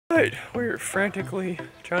Alright, we're frantically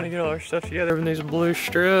trying to get all our stuff together in these blue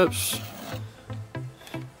strips.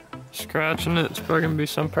 Scratching it. It's probably gonna be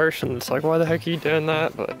some person that's like, why the heck are you doing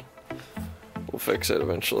that? But we'll fix it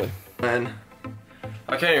eventually. And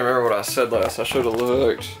I can't even remember what I said last. I should have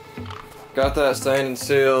looked. Got that stained and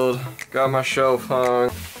sealed. Got my shelf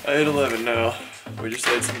hung. 8:11 now. We just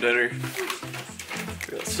ate some dinner.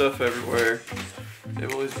 We got stuff everywhere.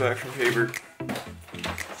 Emily's back from Hebert.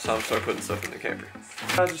 So I'm gonna start putting stuff in the camper.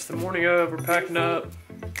 Just the morning of, we're packing up.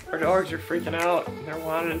 Our dogs are freaking out. They're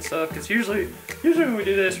whining and stuff. Cause usually when we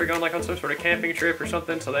do this, we're going like on some sort of camping trip or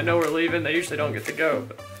something, so they know we're leaving. They usually don't get to go.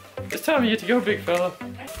 But this time you get to go, big fella.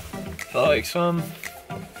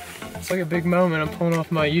 It's like a big moment. I'm pulling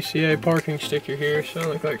off my UCA parking sticker here, so I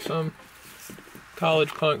look like some college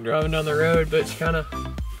punk driving down the road, but it's kind of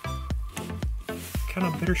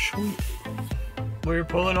bittersweet. We're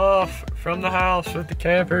pulling off from the house with the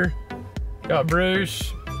camper. Got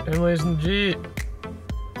Bruce, Emily's in the Jeep.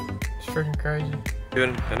 It's freaking crazy. Good,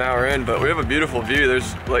 an hour in, but we have a beautiful view.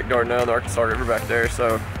 There's Lake Dardanelle, the Arkansas River back there.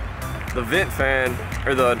 So the vent fan,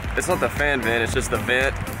 or it's not the fan vent, it's just the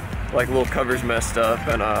vent, like little covers messed up.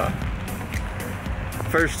 And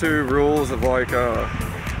first two rules of like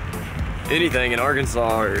anything in Arkansas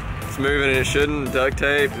are it's moving and it shouldn't, duct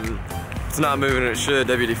tape, and it's not moving and it should,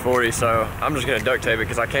 WD-40. So I'm just gonna duct tape it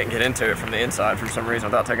because I can't get into it from the inside for some reason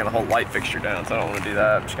without taking the whole light fixture down. So I don't want to do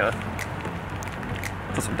that. I'm just gonna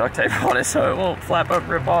put some duct tape on it so it won't flap up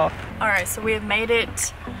and rip off. All right, so we have made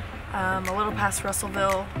it a little past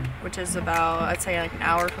Russellville, which is about, I'd say like an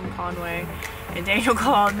hour from Conway. And Daniel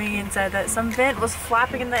called me and said that some vent was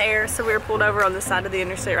flapping in the air, so we were pulled over on the side of the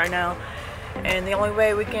interstate right now. And the only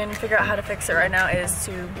way we can figure out how to fix it right now is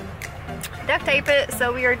to duct tape it,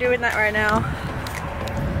 so we are doing that right now.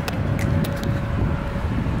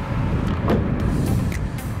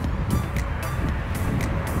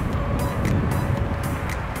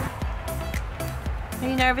 Are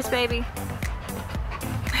you nervous, baby?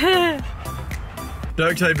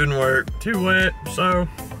 Duct tape didn't work, too wet, so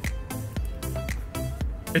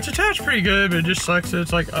it's attached pretty good, but it just sucks that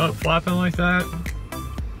it's like up flapping like that.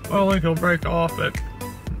 Well, I think it'll break off, but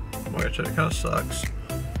which it kind of sucks.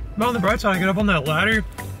 But on the bright side, I get up on that ladder.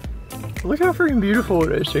 Look how freaking beautiful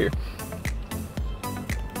it is here.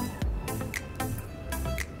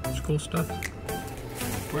 It's cool stuff.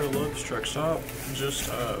 Where the Love's truck stop, just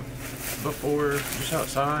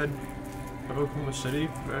outside of Oklahoma City.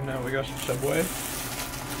 Right now we got some Subway. I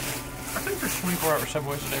think there's 24-hour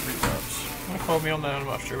Subways at every Love's. Don't quote me on that, I'm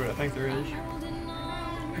not sure, but I think there is.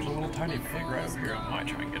 There's a little tiny pig right over here. I might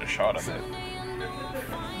try and get a shot of it.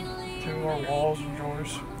 Two more walls and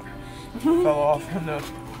drawers fell off in the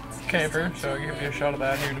camper, so I'll give you a shot of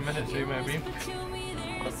that here in a minute too, maybe.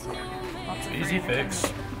 Easy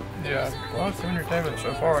fix. Yeah, lots of entertainment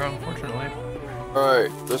so far, unfortunately.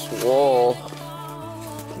 Alright, this wall,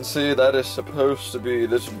 you can see that is supposed to be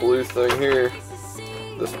this blue thing here.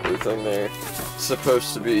 This blue thing there. It's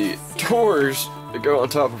supposed to be doors that go on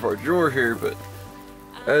top of our drawer here, but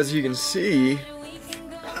as you can see,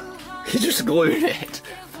 he just glued it.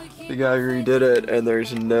 The guy redid it, and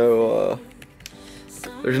there's no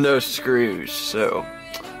screws, so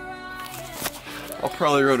I'll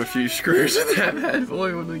probably run a few screws in that bad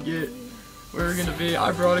boy when we get where we're gonna be.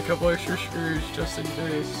 I brought a couple extra screws just in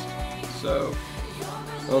case, so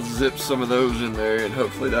I'll zip some of those in there, and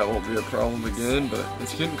hopefully that won't be a problem again. But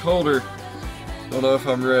it's getting colder. Don't know if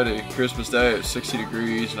I'm ready. Christmas Day, it was 60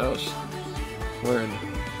 degrees, and I was wearing,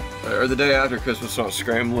 or the day after Christmas, so I was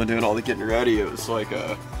scrambling, doing all the getting ready. It was like,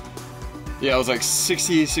 yeah, it was like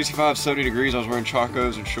 60, 65, 70 degrees. I was wearing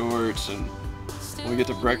chacos and shorts, and when we get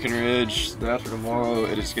to Breckenridge, the day after tomorrow,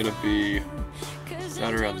 it is gonna be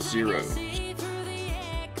down around 0.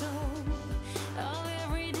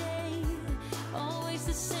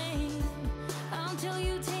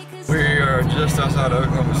 We are just outside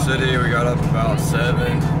Oklahoma City. We got up about 7,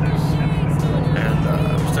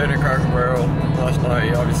 and we stayed in Cracker Barrel last night.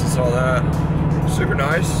 You obviously saw that. Super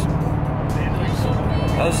nice.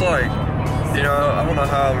 I was like, you know, I don't know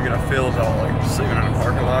how I'm gonna feel about like sleeping in a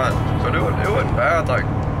parking lot, but it wasn't bad. Like,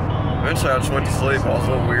 eventually I just went to sleep. I was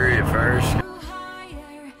a little weary at first.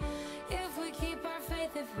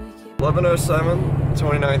 11:07,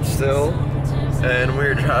 29th still, and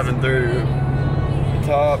we're driving through the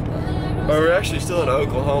top. But we're actually still in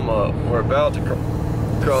Oklahoma. We're about to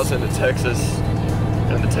cross into Texas,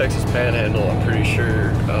 and the Texas Panhandle, I'm pretty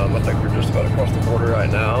sure. I think we're just about to cross the border right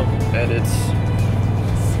now, and it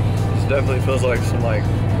definitely feels like some like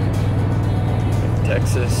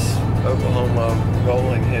Texas, Oklahoma,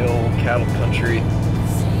 rolling hill, cattle country.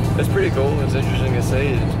 It's pretty cool. It's interesting to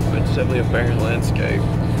see. It's definitely a barren landscape.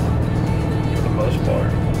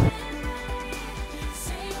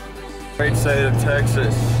 state of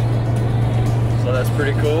Texas. So that's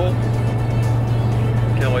pretty cool.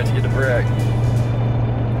 Can't wait to get to Breck.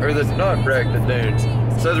 Or that's not Breck, the dunes.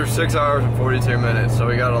 It says we're 6 hours and 42 minutes, so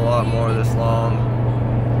we got a lot more of this long,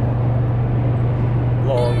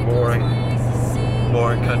 boring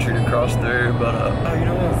country to cross through. But oh, you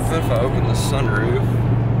know what? If I open the sunroof,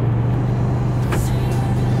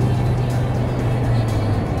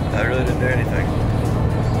 that really didn't do anything.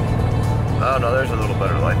 Oh no, there's a little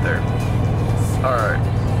better light there. All right.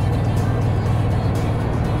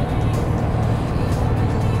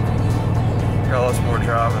 Got lots more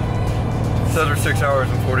driving. It says we're 6 hours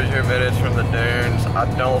and 42 minutes from the dunes. I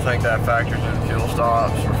don't think that factors in fuel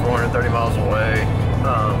stops. We're 430 miles away.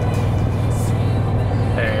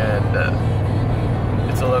 And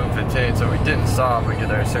it's 11:15, so we didn't stop. We get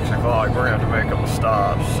there at 6 o'clock. We're gonna have to make a couple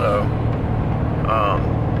stops. So, I'm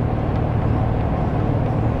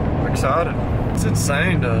excited. It's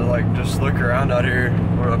insane to like just look around out here.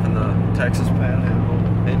 We're up in the Texas Panhandle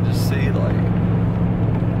and just see like,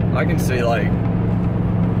 I can see like,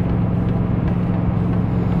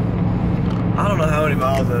 I don't know how many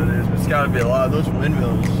miles that it is, but it's gotta be a lot. Those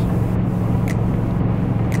windmills,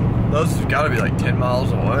 those have gotta be like 10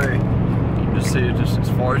 miles away. You can just see it just as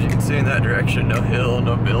far as you can see in that direction. No hill,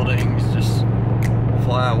 no buildings, just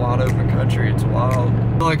flat, wide open country. It's wild.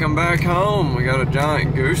 Like I'm back home. We got a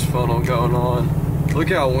giant goose funnel going on. Look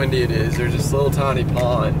how windy it is. There's this little tiny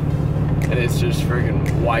pond and it's just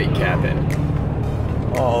freaking white capping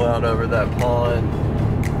all out over that pond.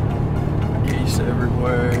 Geese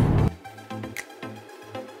everywhere.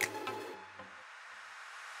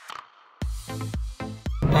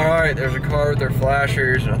 Alright, there's a car with their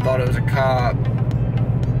flashers and I thought it was a cop.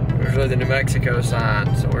 It was really the New Mexico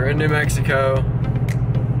sign. So we're in New Mexico.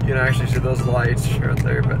 You can actually see those lights right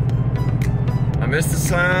there, but I missed the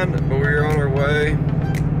sign, but we were on our way.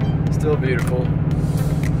 Still beautiful.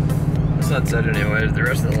 The sunset anyways, the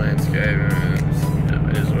rest of the landscape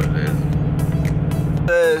is what it is. It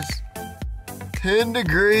says 10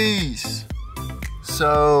 degrees.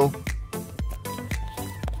 So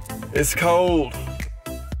it's cold.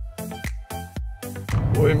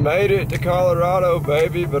 We made it to Colorado,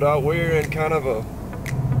 baby, but we're in kind of a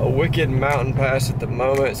wicked mountain pass at the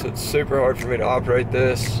moment, so it's super hard for me to operate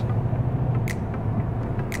this.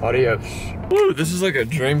 Adios. Woo, this is like a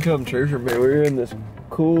dream come true for me. We're in this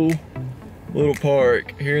cool little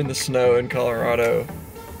park here in the snow in Colorado.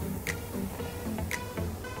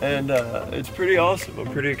 And it's pretty awesome.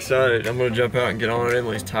 I'm pretty excited. I'm gonna jump out and get on it.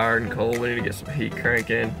 Emily's tired and cold. We need to get some heat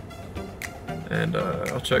cranking. And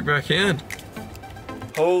I'll check back in.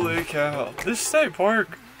 Holy cow. This state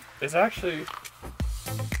park is actually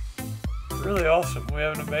really awesome. We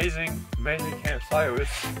have an amazing campsite with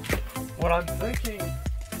what I'm thinking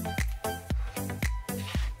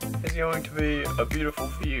is going to be a beautiful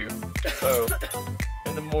view. So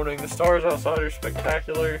in the morning, the stars outside are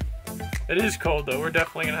spectacular. It is cold though. We're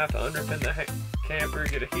definitely gonna have to underpin the camper,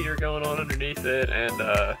 get a heater going on underneath it, and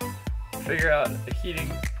figure out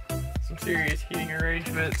some serious heating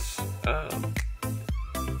arrangements.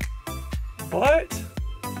 But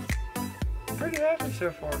I'm pretty happy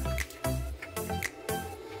so far.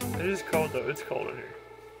 It is cold though. It's cold in here.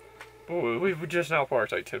 But we just now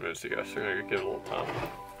parked like 10 minutes ago, so we're gonna give it a little time.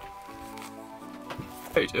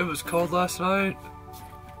 It was cold last night.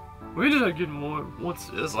 We ended up getting warm once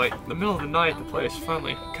it was like the middle of the night. The place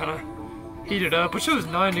finally kind of heated up, which it was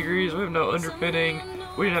 9 degrees. We have no underpinning.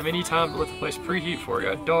 We didn't have any time to let the place preheat before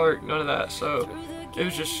it got dark. None of that. So it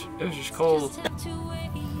was just cold.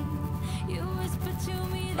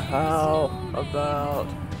 How about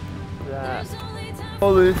that?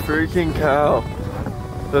 Holy freaking cow.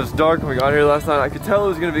 It was dark when we got here last night. I could tell it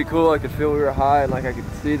was gonna be cool. I could feel we were high and like I could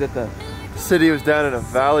see that the city was down in a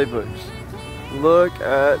valley, but look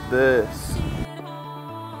at this.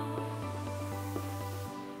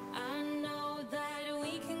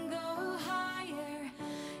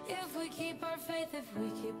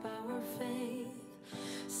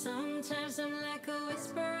 Sometimes I'm like a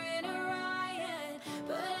whisper in a riot,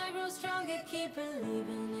 but I grow stronger, keep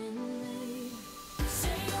believing in me. Say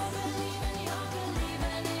you're believing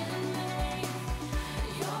in me.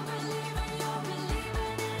 You're believing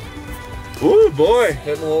in me. Ooh boy,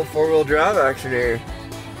 getting a little 4-wheel drive action here.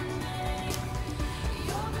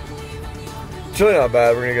 It's really not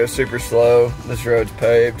bad. We're gonna go super slow. This road's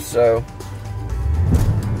paved, so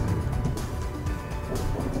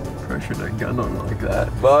pressure that gun on it like that.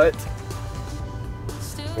 But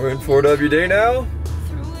we're in 4WD now.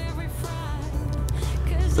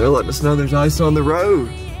 They're letting us know there's ice on the road.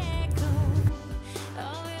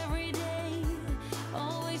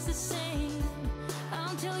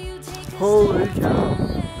 Holy cow.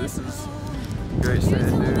 This is Great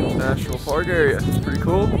Sand Dunes National Park area. It's pretty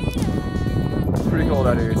cool. It's pretty cold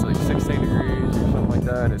out here. It's like 16 degrees or something like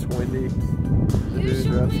that, and it's windy. The dunes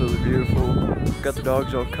are absolutely beautiful. Got the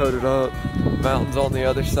dogs all coated up. Mountains on the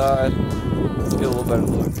other side. Let's get a little better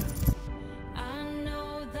look. I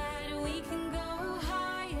know that we can go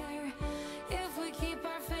higher if we keep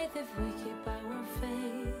our faith, if we keep our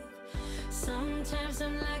faith. Sometimes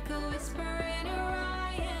I'm like a whisper in a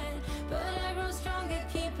riot, but I grow stronger,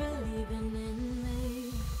 keep believing in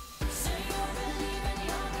me. Say you're believing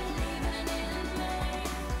in me.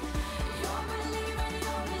 You're believing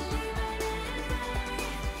in me.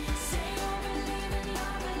 Say you're believing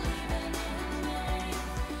in me.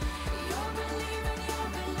 You're believing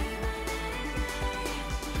in me.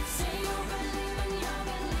 Say you're believing in me.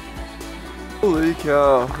 Holy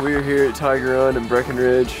cow. We are here at Tiger Run in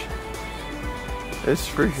Breckenridge. It's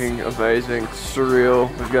freaking amazing, surreal.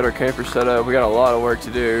 We've got our camper set up. We got a lot of work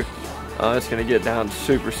to do. It's gonna get down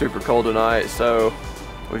super cold tonight, so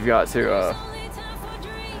we've got to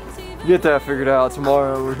get that figured out.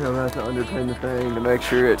 Tomorrow we're gonna have to underpin the thing to make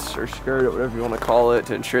sure it's, or skirt it, whatever you want to call it,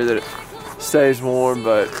 to ensure that it stays warm.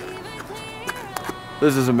 But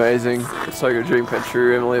this is amazing. It's like a dream come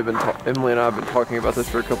true. Emily and I have been talking about this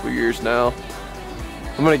for a couple years now.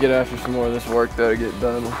 I'm gonna get after some more of this work though to get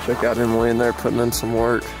done. We'll check out Emily in there putting in some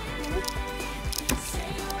work.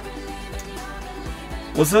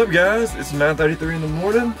 What's up guys? It's 9:33 in the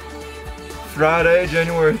morning. Friday,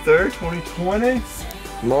 January 3rd, 2020.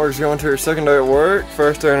 Marg's going to her second day at work.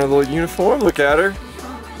 First day in her little uniform. Look at her.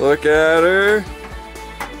 Look at her.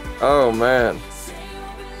 Oh man.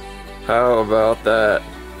 How about that?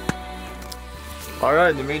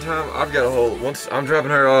 Alright, in the meantime, I've got a whole, once I'm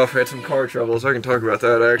dropping her off, I had some car trouble, so I can talk about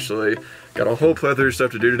that actually. Got a whole plethora of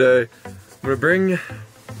stuff to do today. I'm gonna bring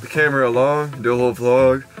the camera along, do a little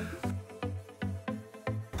vlog.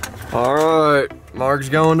 Alright, Mark's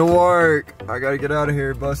going to work. I gotta get out of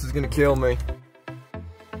here, bus is gonna kill me.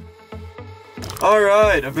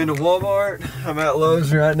 Alright, I've been to Walmart. I'm at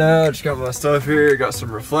Lowe's right now. Just got my stuff here. Got some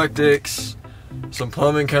Reflectix, some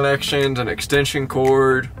plumbing connections, an extension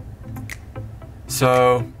cord.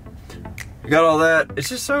 So, we got all that. It's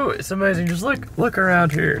just so, it's amazing. Just look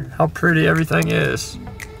around here, how pretty everything is.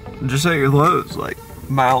 And just at your Lowe's, like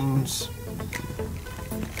mountains.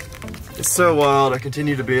 It's so wild. I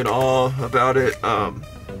continue to be in awe about it.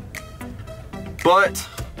 But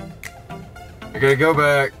I gotta go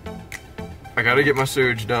back. I gotta get my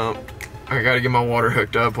sewage dumped. I gotta get my water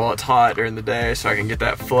hooked up while it's hot during the day so I can get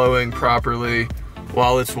that flowing properly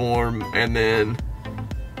while it's warm, and then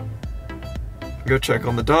go check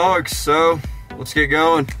on the dogs. So let's get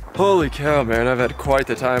going. Holy cow, man, I've had quite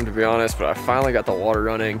the time to be honest, but I finally got the water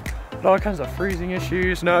running. But all kinds of freezing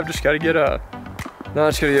issues. Now I've just got to get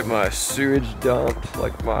my sewage dumped,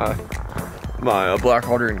 like my black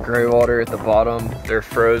water and gray water at the bottom. They're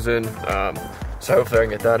frozen. So hopefully I can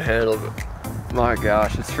get that handled. But my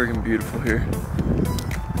gosh, it's freaking beautiful here.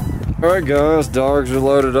 All right guys, dogs are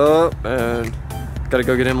loaded up and gotta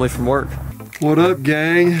go get Emily from work. What up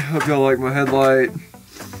gang? Hope y'all like my headlight.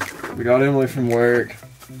 We got Emily from work.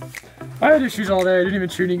 I had issues all day. I didn't even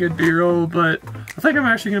shoot any good B-roll, but I think I'm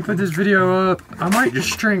actually gonna put this video up. I might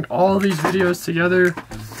just string all these videos together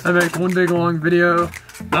and make one big long video.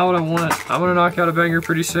 Not what I want. I want to knock out a banger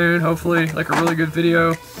pretty soon, hopefully, like a really good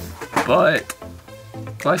video. But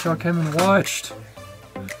glad y'all came and watched.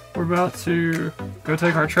 We're about to go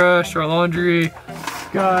take our trash to our laundry.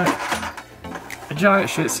 Got a giant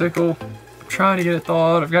shit sickle. Trying to get it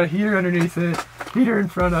thawed. I've got a heater underneath it, heater in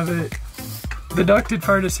front of it, the ducted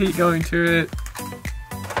furnace heat going to it.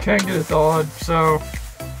 Can't get it thawed, so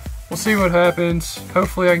we'll see what happens.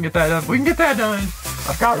 Hopefully I can get that done. If we can get that done.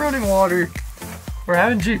 I've got running water. We're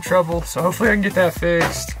having Jeep trouble, so hopefully I can get that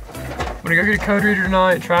fixed. I'm gonna go get a code reader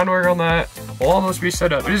tonight, trying to work on that. We'll almost be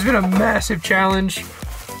set up. It has been a massive challenge.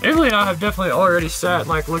 Emily and I have definitely already sat and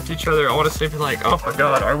like looked at each other honestly and been like, oh my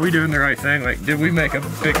god, are we doing the right thing? Like, did we make a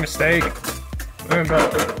big mistake?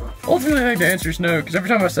 But ultimately I think the answer is no, because every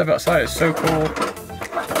time I step outside it's so cool.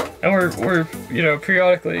 And we're you know,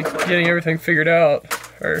 periodically getting everything figured out,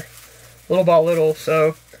 or little by little,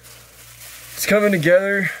 so it's coming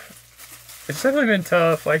together. It's definitely been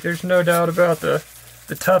tough, like there's no doubt about the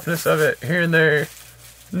toughness of it here and there.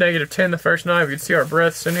 -10 the first night, we could see our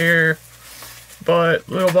breaths in here. But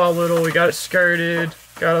little by little, we got it skirted,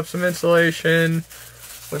 got up some insulation.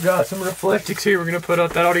 We've got some Reflectix here we're gonna put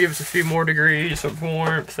up. That'll give us a few more degrees of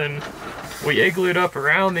warmth, and we iglued up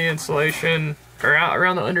around the insulation, or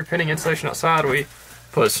around the underpinning insulation outside. We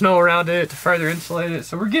put snow around it to further insulate it.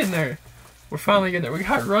 So we're getting there. We're finally getting there. We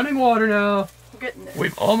got running water now. getting there.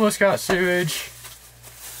 We've almost got sewage.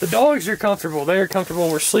 The dogs are comfortable. They are comfortable.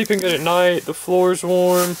 We're sleeping good at night. The floor's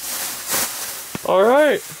warm. All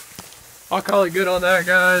right. I'll call it good on that,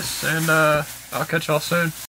 guys, and I'll catch y'all soon.